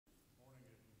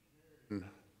In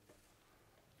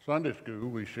Sunday school,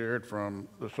 we shared from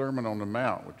the Sermon on the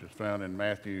Mount, which is found in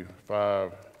Matthew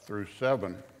 5 through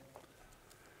 7.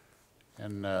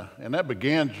 And that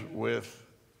begins with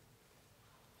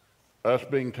us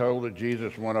being told that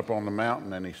Jesus went up on the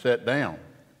mountain and he sat down.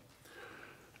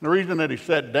 The reason that he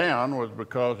sat down was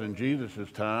because in Jesus'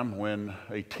 time, when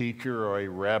a teacher or a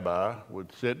rabbi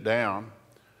would sit down,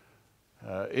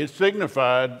 it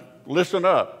signified, listen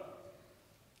up.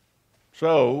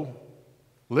 So,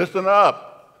 listen up.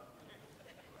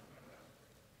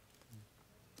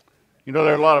 You know,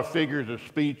 there are a lot of figures of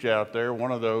speech out there.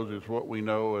 One of those is what we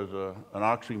know as an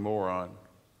oxymoron.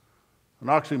 An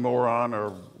oxymoron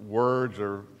are words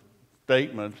or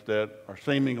statements that are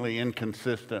seemingly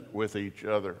inconsistent with each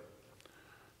other.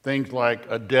 Things like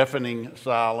a deafening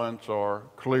silence or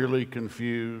clearly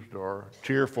confused or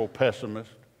cheerful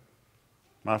pessimist.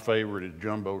 My favorite is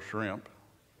jumbo shrimp.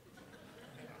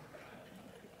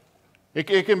 It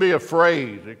can be a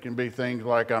phrase. It can be things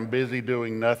like, I'm busy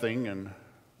doing nothing, and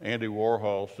Andy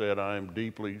Warhol said, I am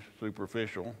deeply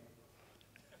superficial.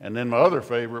 And then my other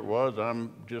favorite was,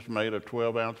 I'm just made a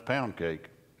 12-ounce pound cake.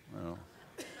 Well,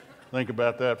 think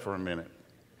about that for a minute.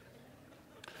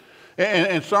 And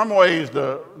in some ways,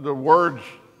 the words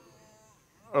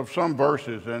of some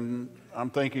verses, and I'm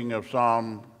thinking of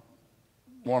Psalm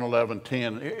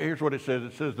 111:10. Here's what it says.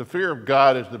 It says, the fear of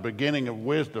God is the beginning of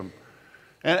wisdom.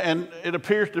 And it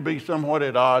appears to be somewhat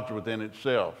at odds within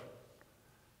itself.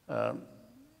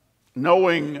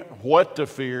 Knowing what to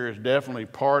fear is definitely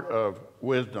part of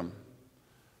wisdom.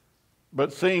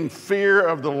 But seeing fear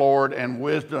of the Lord and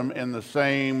wisdom in the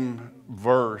same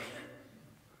verse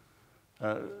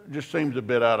just seems a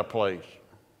bit out of place.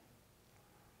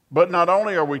 But not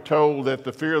only are we told that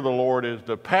the fear of the Lord is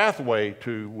the pathway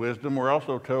to wisdom, we're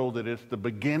also told that it's the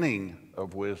beginning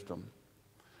of wisdom.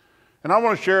 And I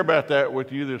want to share about that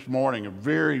with you this morning, a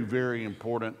very, very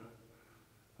important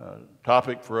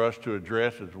topic for us to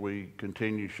address as we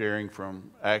continue sharing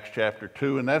from Acts chapter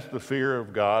 2, and that's the fear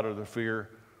of God or the fear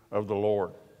of the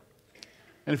Lord.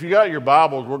 And if you got your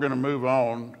Bibles, we're going to move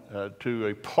on to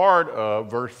a part of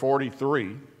verse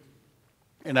 43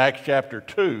 in Acts chapter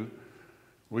 2.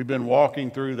 We've been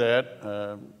walking through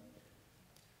that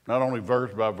not only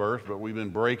verse by verse, but we've been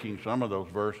breaking some of those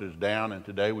verses down, and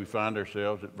today we find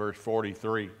ourselves at verse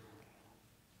 43.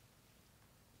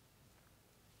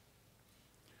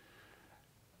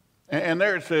 And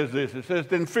there it says this. It says,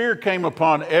 then fear came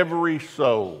upon every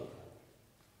soul,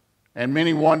 and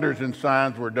many wonders and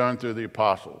signs were done through the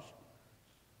apostles.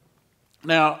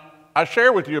 Now, I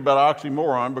share with you about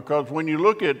oxymoron because when you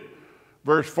look at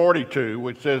verse 42,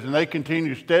 which says, and they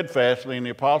continued steadfastly in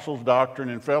the apostles' doctrine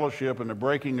and fellowship and the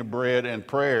breaking of bread and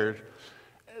prayers,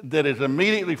 that is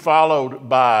immediately followed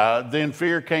by, then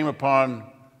fear came upon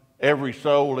every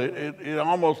soul. It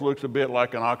almost looks a bit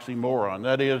like an oxymoron.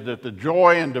 That is, that the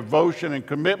joy and devotion and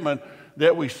commitment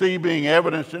that we see being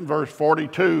evidenced in verse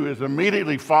 42 is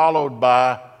immediately followed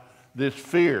by this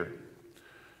fear.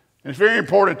 And it's very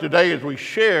important today as we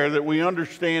share that we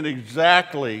understand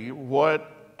exactly what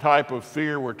type of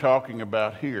fear we're talking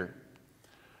about here.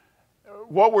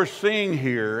 What we're seeing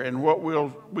here and what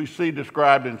we see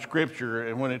described in Scripture,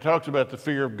 and when it talks about the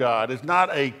fear of God, is not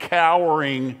a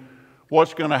cowering,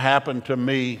 what's going to happen to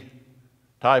me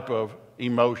type of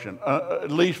emotion, at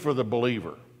least for the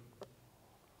believer.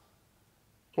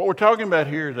 What we're talking about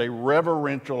here is a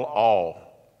reverential awe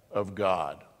of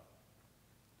God.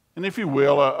 And if you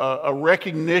will, a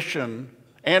recognition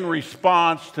and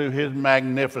response to his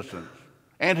magnificence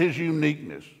and his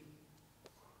uniqueness.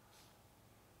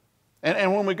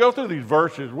 And when we go through these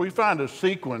verses, we find a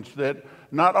sequence that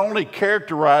not only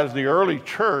characterized the early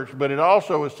church, but it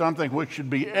also is something which should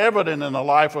be evident in the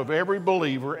life of every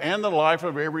believer and the life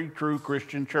of every true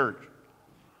Christian church.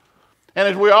 And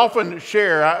as we often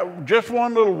share, just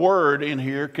one little word in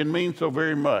here can mean so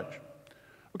very much.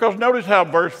 Because notice how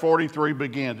verse 43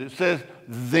 begins. It says,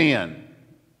 then.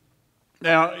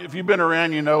 Now, if you've been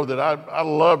around, you know that I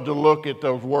love to look at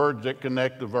those words that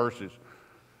connect the verses.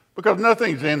 Because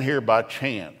nothing's in here by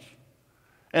chance.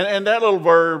 And that little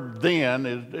verb, then,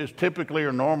 is typically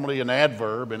or normally an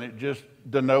adverb, and it just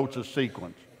denotes a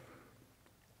sequence.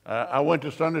 I went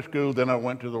to Sunday school, then I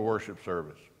went to the worship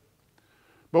service.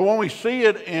 But when we see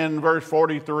it in verse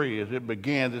 43 as it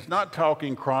begins, it's not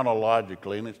talking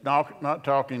chronologically, and it's not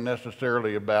talking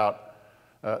necessarily about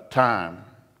time.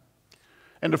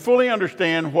 And to fully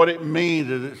understand what it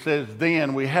means as it says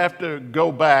then, we have to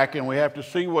go back and we have to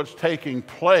see what's taking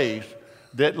place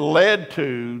that led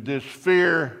to this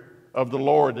fear of the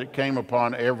Lord that came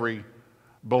upon every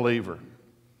believer.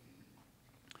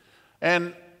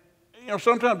 And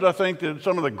sometimes I think that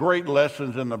some of the great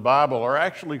lessons in the Bible are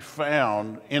actually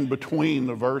found in between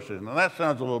the verses. And that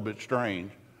sounds a little bit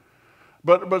strange.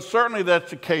 But certainly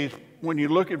that's the case when you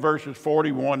look at verses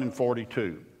 41 and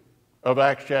 42 of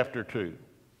Acts chapter 2.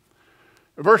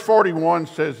 Verse 41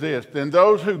 says this, "Then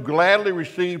those who gladly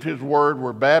received his word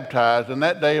were baptized, and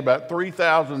that day about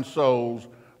 3,000 souls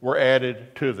were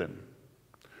added to them."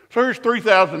 So here's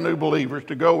 3,000 new believers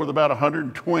to go with about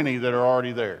 120 that are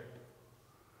already there.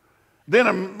 Then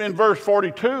in verse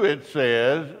 42 it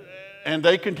says, "And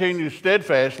they continued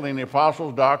steadfastly in the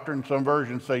apostles' doctrine," some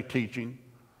versions say teaching,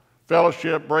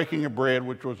 "fellowship, breaking of bread,"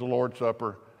 which was the Lord's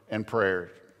Supper, and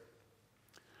prayers.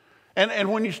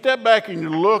 And when you step back and you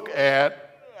look at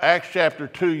Acts chapter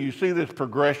 2, you see this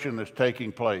progression that's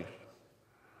taking place.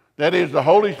 That is, the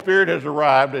Holy Spirit has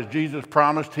arrived as Jesus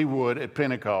promised he would at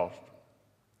Pentecost.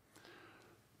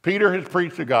 Peter has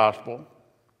preached the gospel.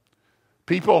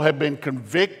 People have been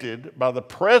convicted by the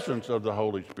presence of the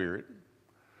Holy Spirit.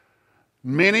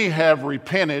 Many have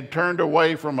repented, turned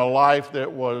away from a life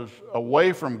that was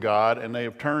away from God, and they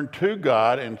have turned to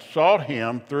God and sought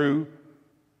him through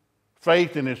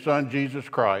faith in his Son, Jesus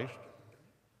Christ.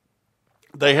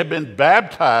 They have been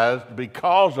baptized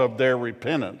because of their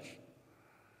repentance.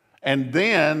 And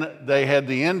then they had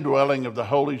the indwelling of the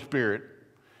Holy Spirit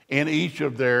in each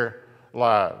of their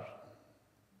lives.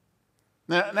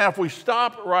 Now, if we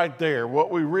stop right there, what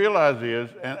we realize is,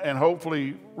 and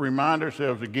hopefully remind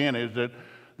ourselves again, is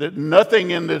that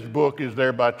nothing in this book is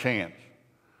there by chance.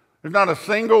 There's not a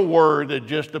single word that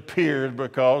just appears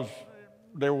because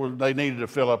they needed to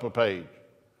fill up a page.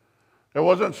 There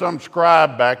wasn't some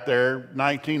scribe back there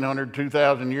 1,900,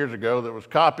 2,000 years ago that was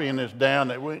copying this down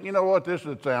that went, you know what, this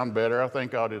would sound better. I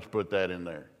think I'll just put that in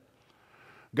there.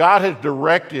 God has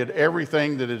directed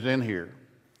everything that is in here.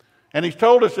 And he's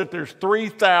told us that there's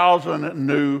 3,000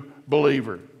 new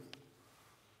believers.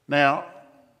 Now,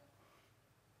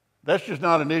 that's just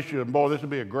not an issue of, boy, this would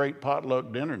be a great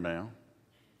potluck dinner now.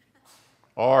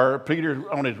 Or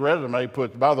Peter on his resume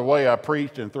puts, by the way, I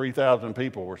preached and 3,000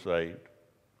 people were saved.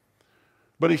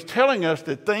 But he's telling us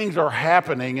that things are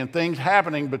happening, and things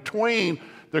happening between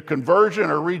the conversion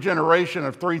or regeneration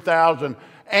of 3,000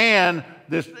 and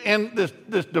this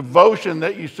devotion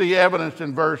that you see evidenced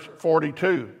in verse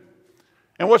 42.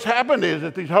 And what's happened is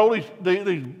that these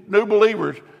new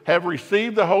believers have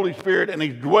received the Holy Spirit, and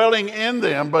he's dwelling in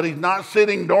them, but he's not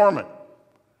sitting dormant.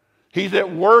 He's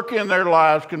at work in their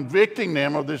lives, convicting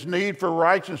them of this need for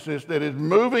righteousness that is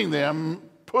moving them,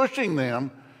 pushing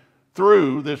them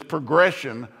through this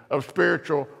progression of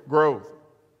spiritual growth.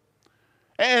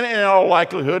 And in all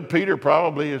likelihood, Peter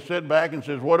probably has sat back and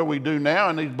says, what do we do now?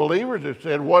 And these believers have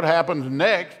said, what happens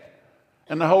next?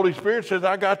 And the Holy Spirit says,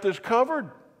 I got this covered.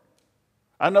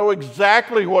 I know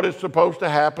exactly what is supposed to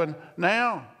happen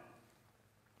now.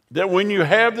 That when you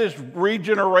have this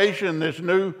regeneration, this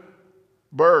new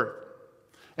birth,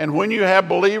 and when you have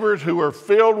believers who are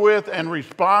filled with and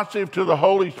responsive to the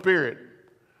Holy Spirit,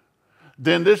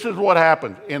 then this is what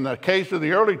happens. In the case of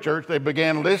the early church, they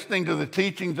began listening to the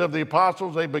teachings of the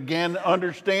apostles. They began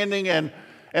understanding and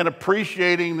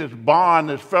appreciating this bond,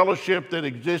 this fellowship that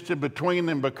existed between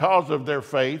them because of their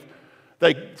faith.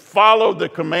 They followed the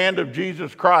command of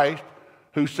Jesus Christ,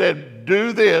 who said,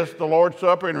 do this, the Lord's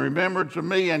Supper, in remembrance of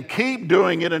me, and keep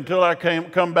doing it until I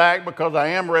come back, because I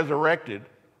am resurrected.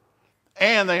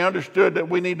 And they understood that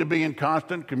we need to be in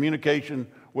constant communication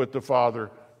with the Father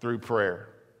through prayer.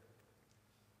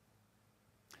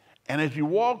 And as you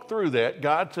walk through that,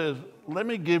 God says, let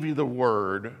me give you the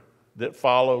word that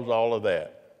follows all of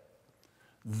that.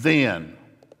 Then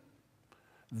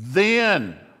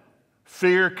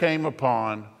fear came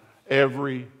upon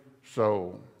every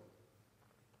soul.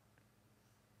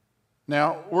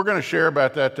 Now, we're going to share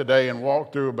about that today and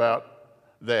walk through about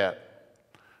that.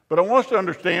 But I want us to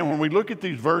understand, when we look at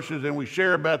these verses and we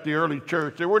share about the early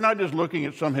church, that we're not just looking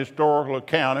at some historical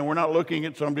account, and we're not looking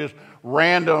at some just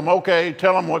random, okay,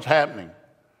 tell them what's happening.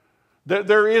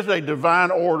 There is a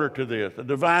divine order to this, a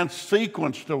divine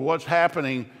sequence to what's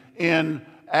happening in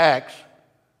Acts.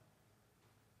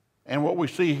 And what we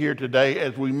see here today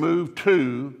as we move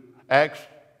to Acts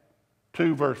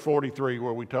 2, verse 43,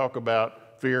 where we talk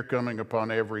about fear coming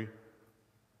upon every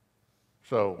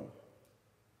soul.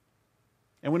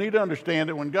 And we need to understand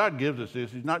that when God gives us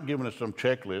this, he's not giving us some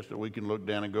checklist that we can look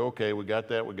down and go, okay, we got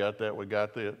that, we got that, we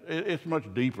got this. It's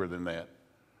much deeper than that.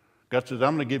 God says,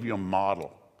 I'm going to give you a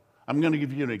model. I'm going to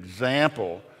give you an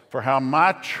example for how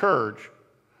my church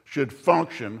should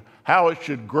function, how it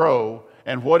should grow,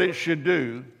 and what it should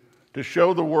do to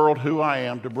show the world who I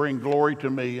am, to bring glory to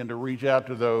me, and to reach out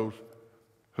to those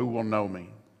who will know me.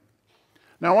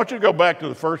 Now I want you to go back to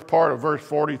the first part of verse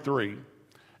 43,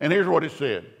 and here's what it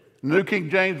said. New King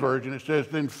James Version, it says,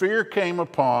 "Then fear came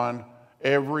upon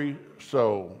every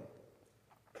soul."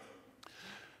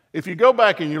 If you go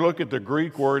back and you look at the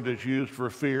Greek word that's used for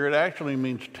fear, it actually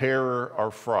means terror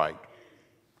or fright.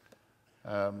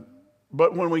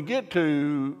 But when we get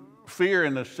to fear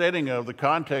in the setting of the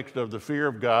context of the fear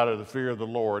of God or the fear of the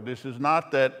Lord, this is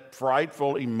not that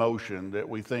frightful emotion that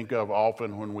we think of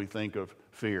often when we think of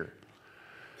fear.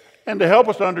 And to help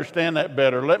us understand that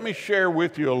better, let me share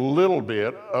with you a little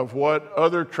bit of what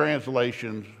other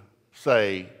translations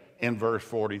say in verse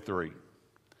 43.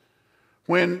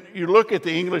 When you look at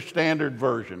the English Standard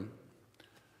Version,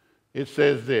 it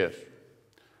says this,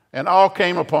 "And all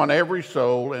came upon every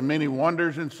soul, and many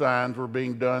wonders and signs were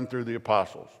being done through the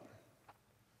apostles."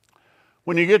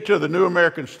 When you get to the New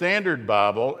American Standard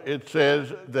Bible, it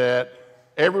says that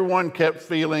everyone kept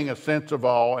feeling a sense of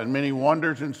awe, and many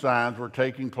wonders and signs were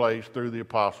taking place through the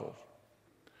apostles.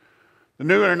 The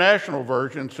New International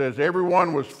Version says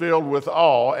everyone was filled with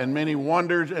awe, and many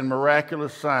wonders and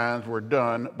miraculous signs were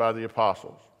done by the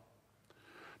apostles.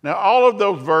 Now, all of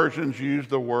those versions use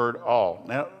the word awe.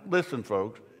 Now, listen,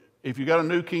 folks, if you got a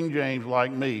New King James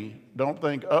like me, don't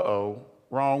think, uh-oh,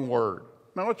 wrong word.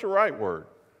 No, it's the right word.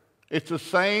 It's the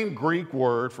same Greek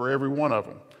word for every one of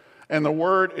them. And the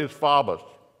word is phobos.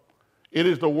 It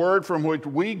is the word from which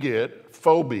we get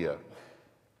phobia.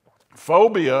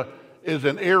 Phobia is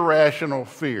an irrational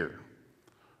fear,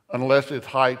 unless it's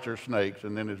heights or snakes,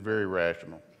 and then it's very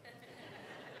rational.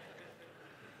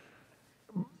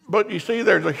 But you see,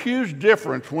 there's a huge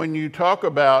difference when you talk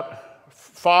about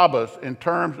phobos in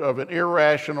terms of an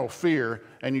irrational fear,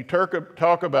 and you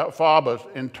talk about phobos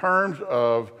in terms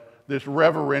of this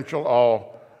reverential awe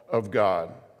of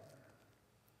God.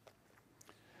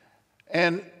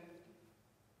 And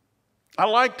I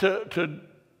like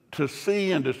to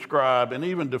see and describe and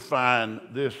even define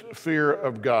this fear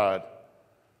of God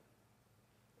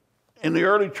in the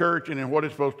early church and in what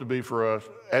it's supposed to be for us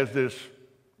as this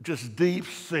just deep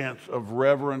sense of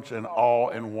reverence and awe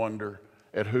and wonder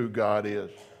at who God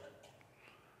is.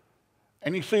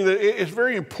 And you see that it's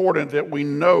very important that we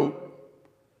note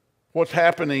what's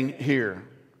happening here.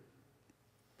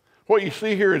 What you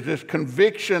see here is this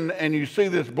conviction, and you see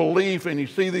this belief, and you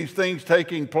see these things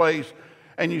taking place,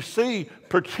 and you see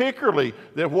particularly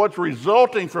that what's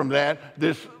resulting from that,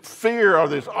 this fear or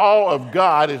this awe of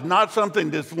God, is not something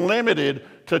that's limited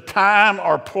to time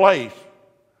or place.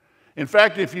 In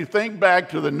fact, if you think back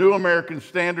to the New American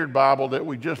Standard Bible that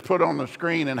we just put on the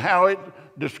screen and how it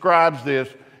describes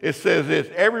this, it says this: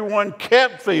 everyone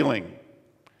kept feeling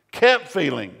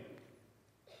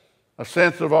a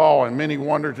sense of awe, and many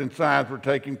wonders and signs were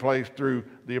taking place through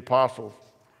the apostles.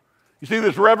 You see,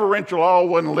 this reverential awe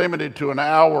wasn't limited to an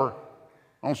hour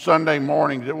on Sunday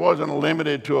mornings. It wasn't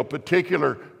limited to a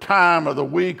particular time of the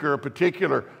week or a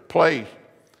particular place.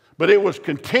 But it was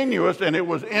continuous, and it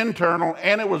was internal,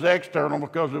 and it was external,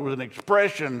 because it was an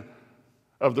expression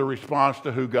of the response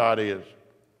to who God is.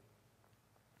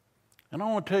 And I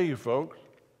want to tell you, folks,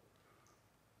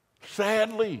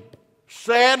 sadly,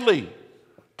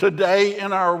 today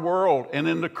in our world and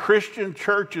in the Christian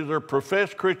churches or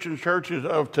professed Christian churches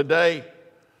of today,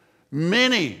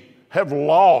 many have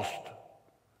lost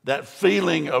that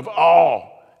feeling of awe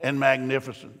and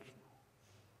magnificence.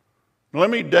 Let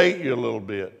me date you a little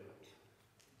bit.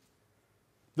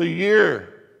 The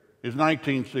year is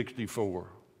 1964.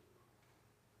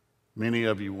 Many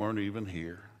of you weren't even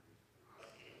here.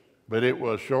 But it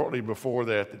was shortly before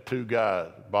that that two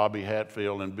guys, Bobby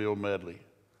Hatfield and Bill Medley,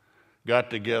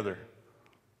 got together.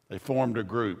 They formed a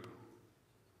group.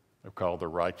 They're called the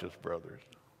Righteous Brothers.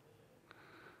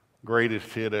 Greatest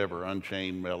hit ever,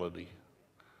 Unchained Melody.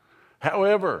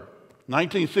 However,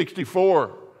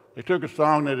 1964, they took a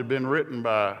song that had been written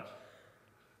by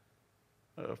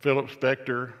Phil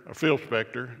Spector,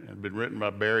 had been written by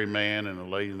Barry Mann and a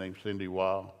lady named Cindy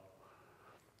Weil.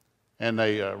 And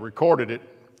they recorded it.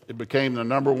 It became the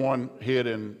 #1 hit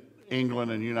in England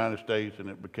and the United States, and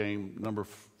it became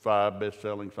 #5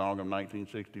 best-selling song of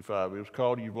 1965. It was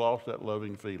called "You've Lost That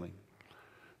Loving Feeling."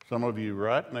 Some of you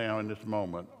right now in this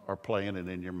moment are playing it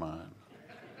in your mind.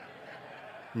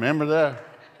 Remember that?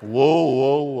 Whoa,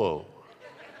 whoa, whoa.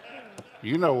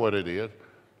 You know what it is.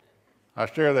 I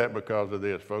share that because of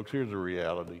this, folks. Here's the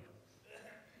reality.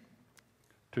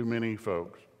 Too many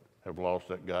folks have lost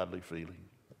that godly feeling.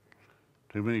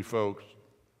 Too many folks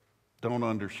don't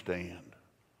understand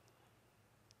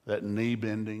that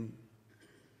knee-bending,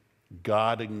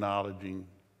 God-acknowledging,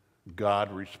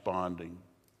 God-responding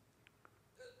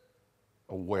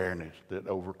awareness that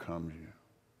overcomes you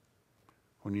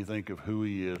when you think of who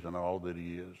he is and all that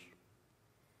he is.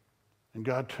 And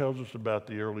God tells us about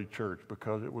the early church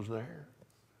because it was there.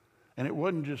 And it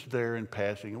wasn't just there in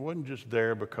passing. It wasn't just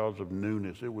there because of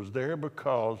newness. It was there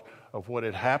because of what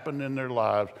had happened in their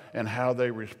lives and how they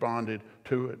responded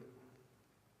to it.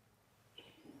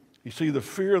 You see, the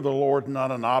fear of the Lord is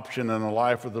not an option in the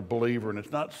life of the believer, and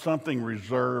it's not something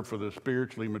reserved for the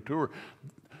spiritually mature.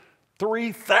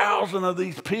 3,000 of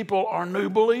these people are new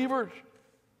believers.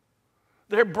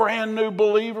 They're brand new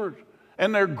believers,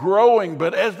 and they're growing,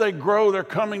 but as they grow, they're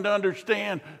coming to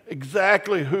understand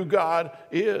exactly who God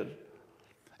is.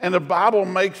 And the Bible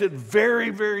makes it very,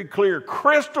 very clear,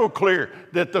 crystal clear,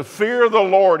 that the fear of the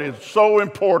Lord is so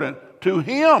important to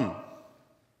him.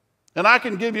 And I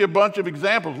can give you a bunch of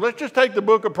examples. Let's just take the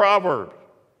book of Proverbs.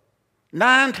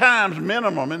 9 times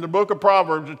minimum in the book of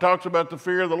Proverbs it talks about the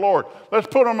fear of the Lord. Let's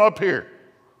put them up here.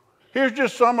 Here's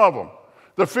just some of them.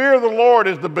 The fear of the Lord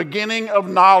is the beginning of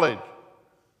knowledge.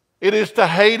 It is to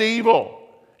hate evil.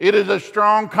 It is a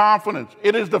strong confidence.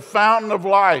 It is the fountain of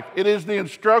life. It is the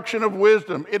instruction of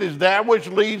wisdom. It is that which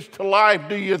leads to life.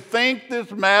 Do you think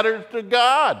this matters to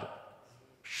God?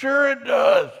 Sure it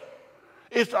does.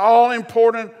 It's all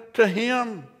important to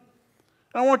him.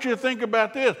 I want you to think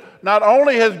about this. Not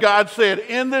only has God said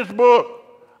in this book,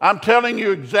 I'm telling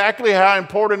you exactly how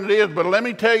important it is, but let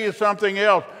me tell you something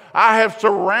else. I have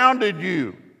surrounded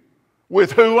you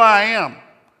with who I am,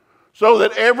 so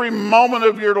that every moment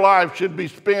of your life should be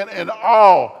spent in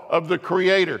awe of the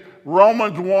Creator.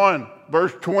 Romans 1,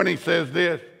 verse 20 says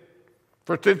this,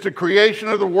 for since the creation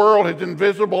of the world, his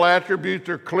invisible attributes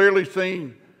are clearly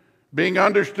seen, being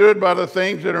understood by the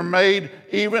things that are made,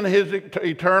 even his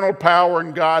eternal power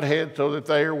and Godhead, so that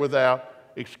they are without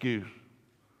excuse.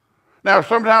 Now,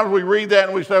 sometimes we read that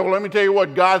and we say, well, let me tell you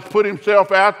what, God's put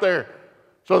himself out there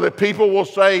so that people will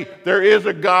say, there is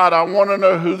a God. I want to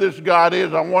know who this God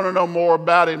is. I want to know more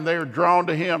about him. They are drawn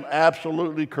to him.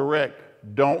 Absolutely correct.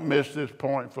 Don't miss this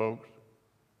point, folks.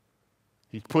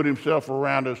 He's put himself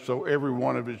around us so every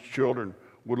one of his children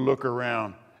would look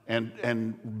around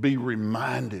and be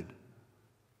reminded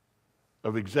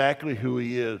of exactly who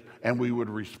he is, and we would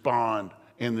respond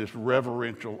in this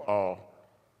reverential awe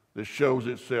that shows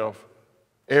itself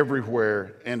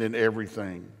everywhere and in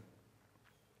everything.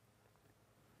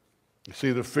 You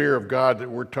see, the fear of God that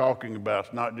we're talking about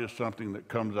is not just something that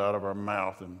comes out of our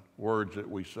mouth and words that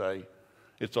we say.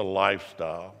 It's a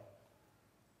lifestyle.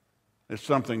 It's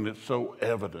something that's so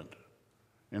evident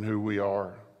in who we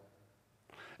are.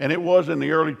 And it was in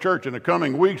the early church. In the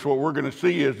coming weeks, what we're going to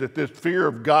see is that this fear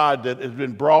of God that has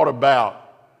been brought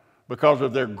about because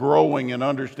of their growing and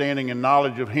understanding and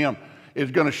knowledge of him is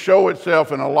going to show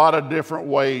itself in a lot of different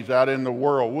ways out in the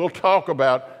world. We'll talk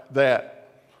about that.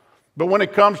 But when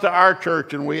it comes to our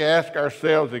church and we ask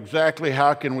ourselves exactly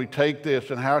how can we take this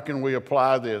and how can we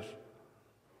apply this,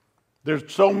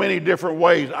 there's so many different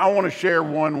ways. I want to share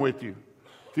one with you.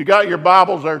 If you got your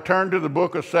Bibles there, turn to the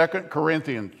book of 2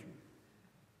 Corinthians.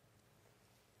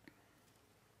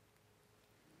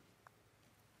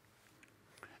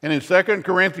 And in 2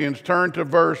 Corinthians, turn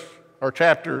to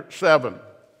chapter 7.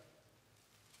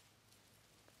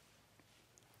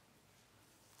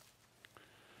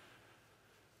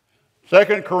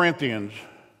 Second Corinthians,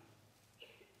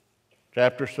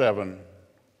 chapter 7,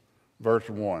 verse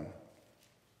 1.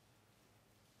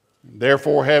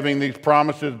 Therefore, having these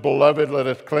promises, beloved, let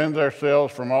us cleanse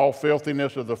ourselves from all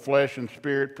filthiness of the flesh and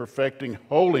spirit, perfecting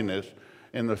holiness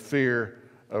in the fear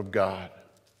of God.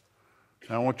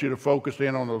 Now, I want you to focus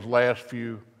in on those last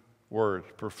few words,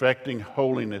 perfecting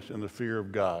holiness in the fear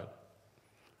of God.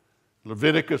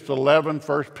 Leviticus 11,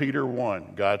 1 Peter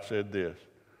 1, God said this,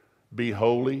 be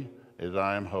holy as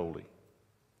I am holy.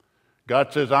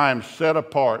 God says, I am set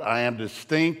apart, I am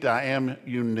distinct, I am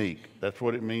unique. That's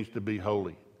what it means to be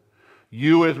holy.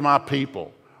 You as my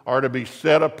people are to be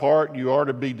set apart, you are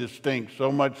to be distinct,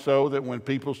 so much so that when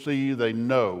people see you, they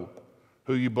know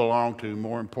who you belong to.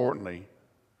 More importantly,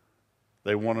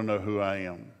 they want to know who I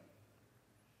am.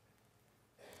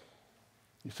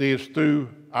 You see, it's through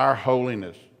our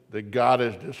holiness that God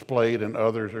is displayed and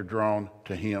others are drawn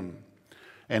to him.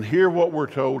 And here what we're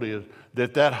told is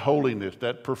that holiness,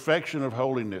 that perfection of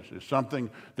holiness is something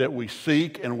that we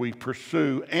seek and we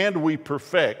pursue and we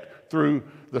perfect through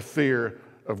the fear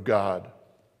of God.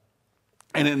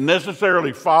 And it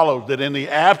necessarily follows that in the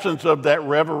absence of that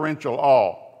reverential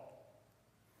awe,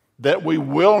 that we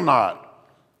will not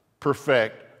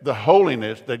perfect the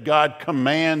holiness that God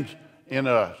commands in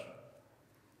us.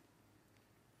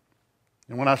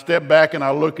 And when I step back and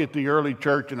I look at the early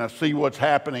church and I see what's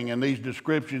happening in these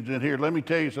descriptions in here, let me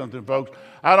tell you something, folks.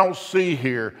 I don't see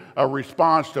here a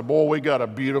response to, boy, we got a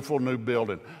beautiful new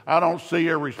building. I don't see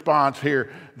a response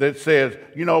here that says,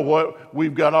 you know what,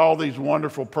 we've got all these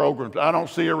wonderful programs. I don't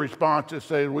see a response that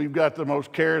says we've got the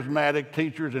most charismatic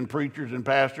teachers and preachers and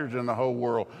pastors in the whole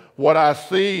world. What I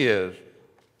see is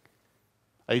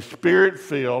a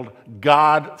spirit-filled,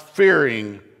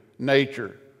 God-fearing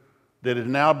nature that has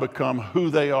now become who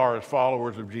they are as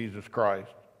followers of Jesus Christ.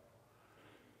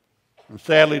 And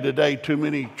sadly today, too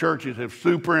many churches have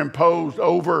superimposed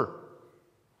over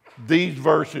these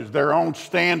verses their own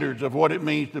standards of what it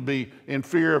means to be in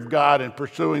fear of God and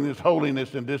pursuing this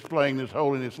holiness and displaying this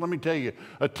holiness. Let me tell you,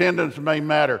 attendance may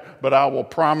matter, but I will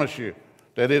promise you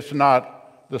that it's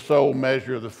not the sole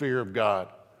measure of the fear of God.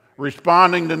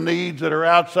 Responding to needs that are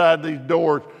outside these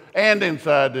doors and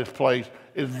inside this place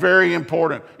is very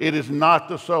important. It is not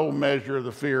the sole measure of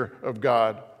the fear of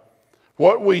God.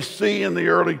 What we see in the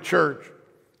early church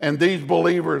and these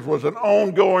believers was an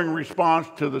ongoing response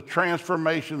to the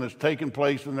transformation that's taken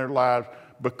place in their lives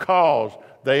because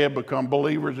they have become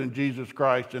believers in Jesus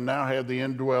Christ and now have the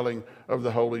indwelling of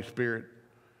the Holy Spirit.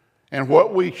 And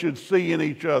what we should see in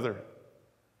each other,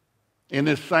 in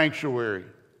this sanctuary,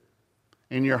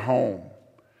 in your home,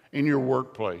 in your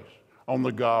workplace, on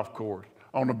the golf course,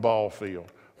 on the ball field,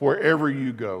 wherever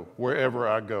you go, wherever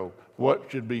I go,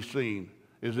 what should be seen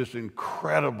is this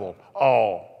incredible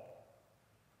awe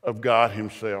of God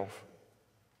himself.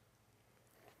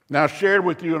 Now, I shared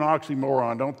with you an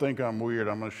oxymoron. Don't think I'm weird.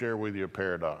 I'm going to share with you a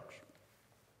paradox.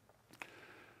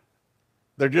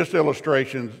 They're just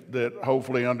illustrations that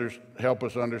hopefully help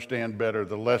us understand better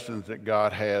the lessons that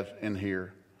God has in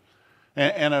here.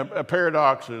 And a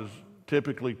paradox is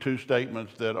typically two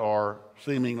statements that are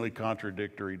seemingly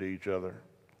contradictory to each other.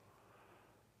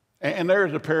 And there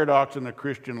is a paradox in the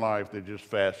Christian life that just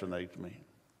fascinates me.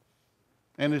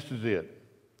 And this is it.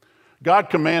 God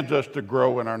commands us to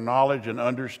grow in our knowledge and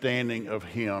understanding of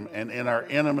him and in our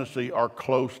intimacy, our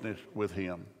closeness with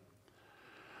him.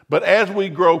 But as we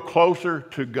grow closer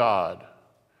to God,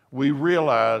 we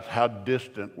realize how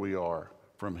distant we are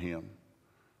from him.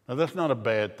 Now, that's not a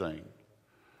bad thing.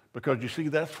 Because you see,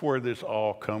 that's where this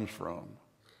all comes from.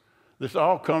 This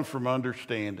all comes from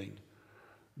understanding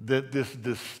that this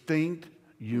distinct,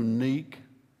 unique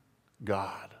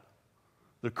God,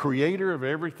 the creator of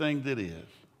everything that is,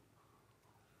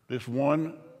 this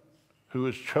one who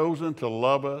has chosen to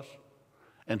love us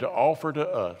and to offer to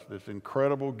us this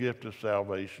incredible gift of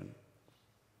salvation,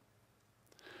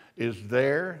 is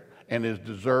there and is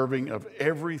deserving of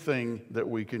everything that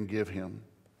we can give him.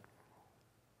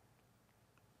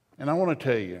 And I want to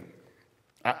tell you,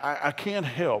 I can't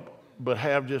help but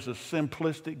have just a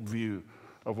simplistic view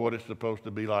of what it's supposed to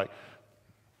be like.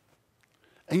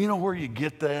 And you know where you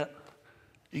get that?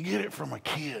 You get it from a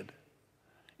kid.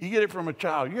 You get it from a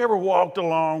child. You ever walked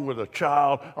along with a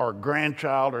child or a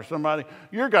grandchild or somebody?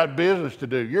 You've got business to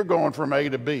do. You're going from A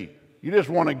to B. You just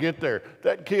want to get there.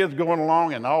 That kid's going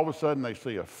along and all of a sudden they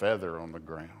see a feather on the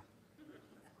ground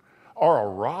or a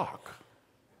rock,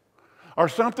 or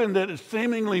something that is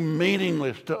seemingly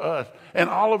meaningless to us, and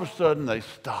all of a sudden they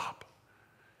stop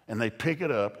and they pick it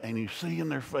up, and you see in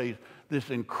their face this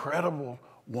incredible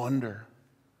wonder.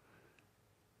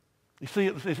 You see,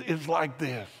 it's like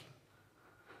this.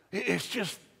 It's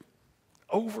just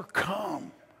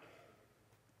overcome.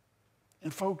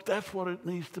 And folks, that's what it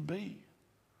needs to be.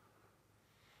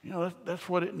 You know, that's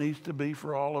what it needs to be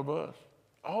for all of us,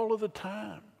 all of the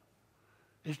time.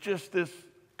 It's just this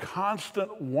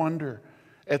constant wonder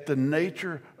at the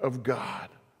nature of God.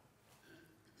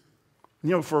 You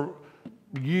know, for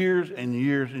years and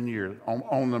years and years,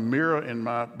 on the mirror in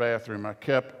my bathroom, I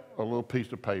kept a little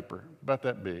piece of paper, about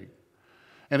that big.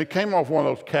 And it came off one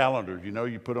of those calendars, you know,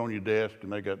 you put on your desk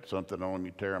and they got something on them,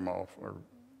 you tear them off or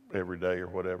every day or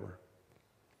whatever.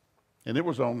 And it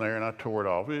was on there and I tore it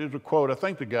off. It was a quote. I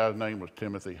think the guy's name was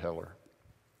Timothy Heller.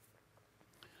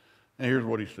 And here's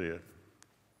what he said.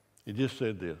 It just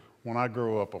said this: when I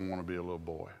grow up, I want to be a little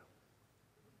boy.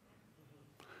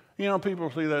 You know,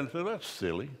 people see that and say, that's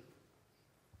silly.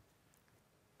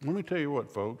 Let me tell you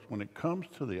what, folks, when it comes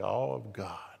to the awe of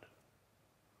God,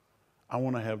 I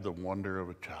want to have the wonder of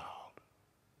a child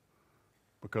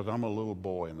because I'm a little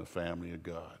boy in the family of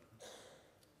God.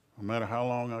 No matter how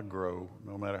long I grow,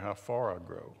 no matter how far I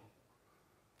grow,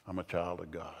 I'm a child of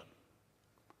God.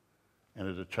 And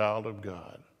as a child of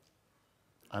God,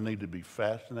 I need to be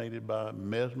fascinated by,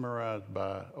 mesmerized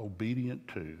by, obedient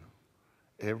to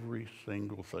every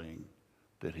single thing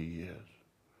that he is.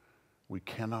 We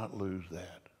cannot lose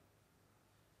that.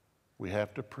 We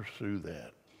have to pursue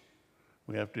that.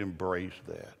 We have to embrace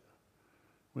that.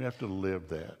 We have to live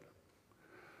that.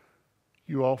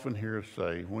 You often hear us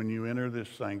say, when you enter this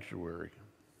sanctuary,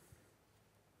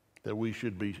 that we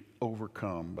should be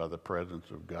overcome by the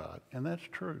presence of God. And that's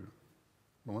true.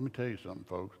 Well, let me tell you something,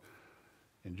 folks.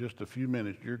 In just a few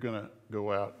minutes, you're going to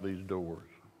go out these doors.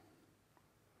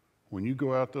 When you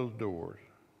go out those doors,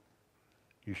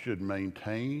 you should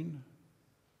maintain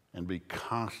and be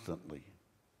constantly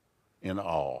in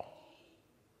awe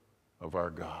of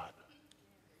our God.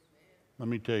 Let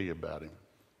me tell you about him.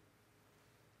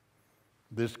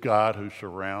 This God who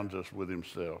surrounds us with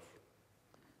himself.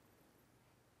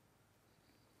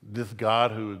 This God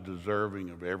who is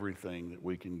deserving of everything that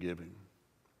we can give him.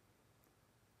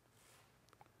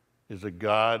 Is a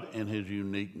God in his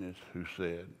uniqueness who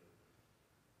said,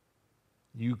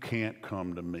 you can't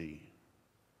come to me,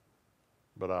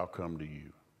 but I'll come to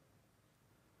you.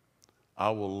 I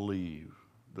will leave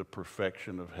the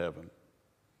perfection of heaven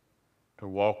to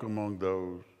walk among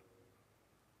those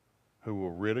who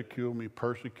will ridicule me,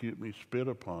 persecute me, spit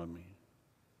upon me,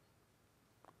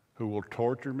 who will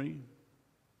torture me,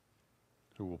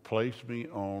 who will place me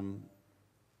on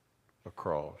a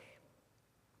cross,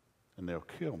 and they'll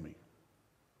kill me.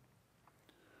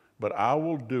 But I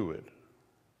will do it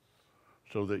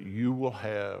so that you will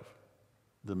have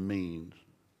the means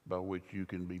by which you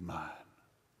can be mine.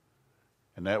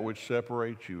 And that which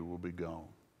separates you will be gone.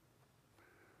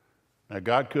 Now,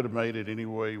 God could have made it any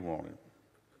way he wanted.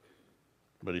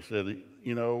 But he said,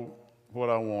 you know, what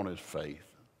I want is faith.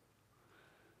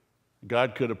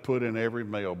 God could have put in every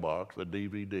mailbox a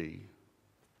DVD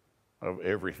of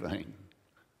everything,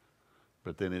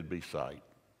 but then it'd be sight.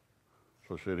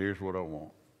 So I said, here's what I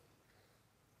want.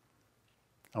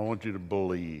 I want you to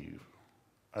believe.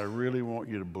 I really want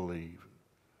you to believe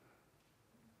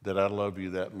that I love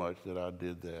you that much that I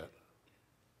did that.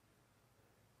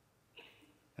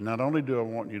 And not only do I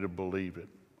want you to believe it,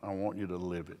 I want you to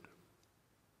live it.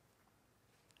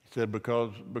 He said,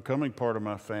 because becoming part of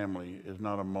my family is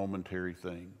not a momentary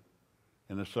thing,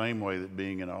 in the same way that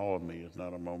being in awe of me is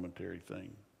not a momentary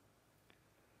thing.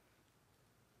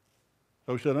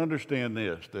 So he said, understand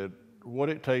this, that what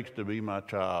it takes to be my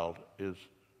child is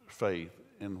faith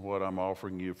in what I'm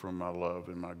offering you from my love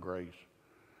and my grace.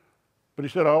 But he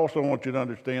said, I also want you to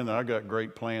understand that I got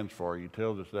great plans for you. He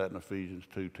tells us that in Ephesians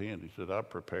 2:10. He said, I've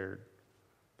prepared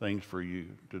things for you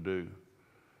to do.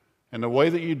 And the way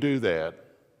that you do that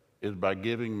is by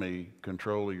giving me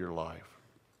control of your life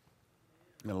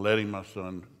and letting my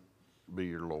son be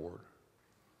your Lord.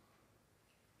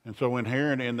 And so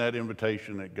inherent in that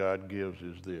invitation that God gives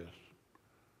is this.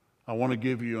 I want to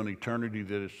give you an eternity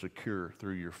that is secure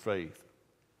through your faith,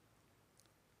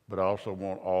 but I also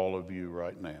want all of you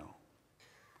right now.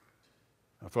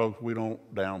 Now, folks, we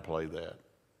don't downplay that.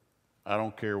 I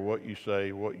don't care what you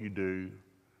say, what you do.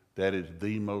 That is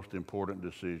the most important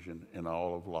decision in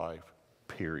all of life,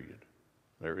 period.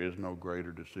 There is no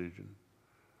greater decision.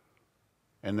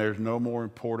 And there's no more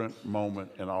important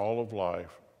moment in all of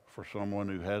life for someone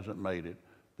who hasn't made it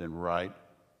than right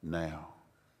now.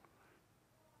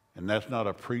 And that's not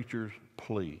a preacher's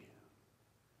plea.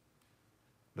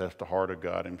 That's the heart of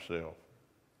God himself.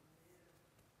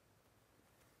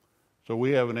 So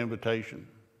we have an invitation.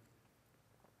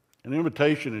 An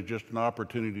invitation is just an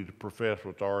opportunity to profess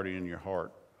what's already in your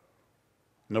heart.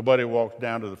 Nobody walks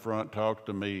down to the front, talks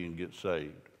to me, and gets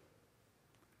saved.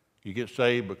 You get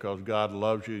saved because God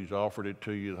loves you. He's offered it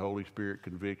to you. The Holy Spirit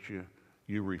convicts you.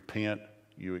 You repent,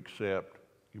 you accept,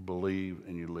 you believe,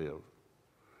 and you live.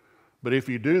 But if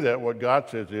you do that, what God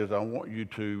says is, I want you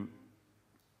to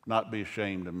not be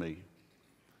ashamed of me.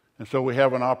 And so we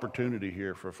have an opportunity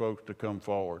here for folks to come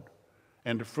forward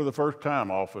and for the first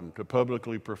time often to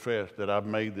publicly profess that I've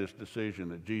made this decision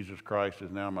that Jesus Christ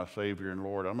is now my Savior and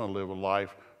Lord. I'm going to live a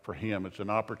life for him. It's an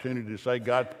opportunity to say,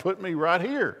 God, put me right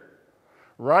here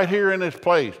in this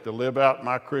place to live out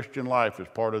my Christian life as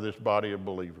part of this body of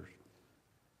believers.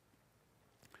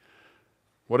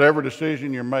 Whatever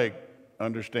decision you make,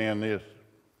 understand this.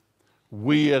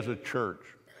 We as a church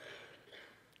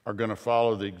are going to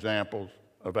follow the examples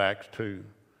of Acts 2.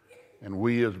 And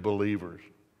we as believers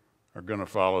are going to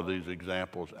follow these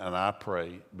examples. And I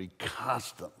pray be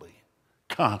constantly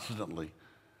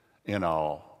in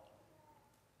awe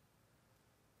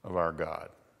of our God.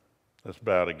 Let's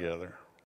bow together.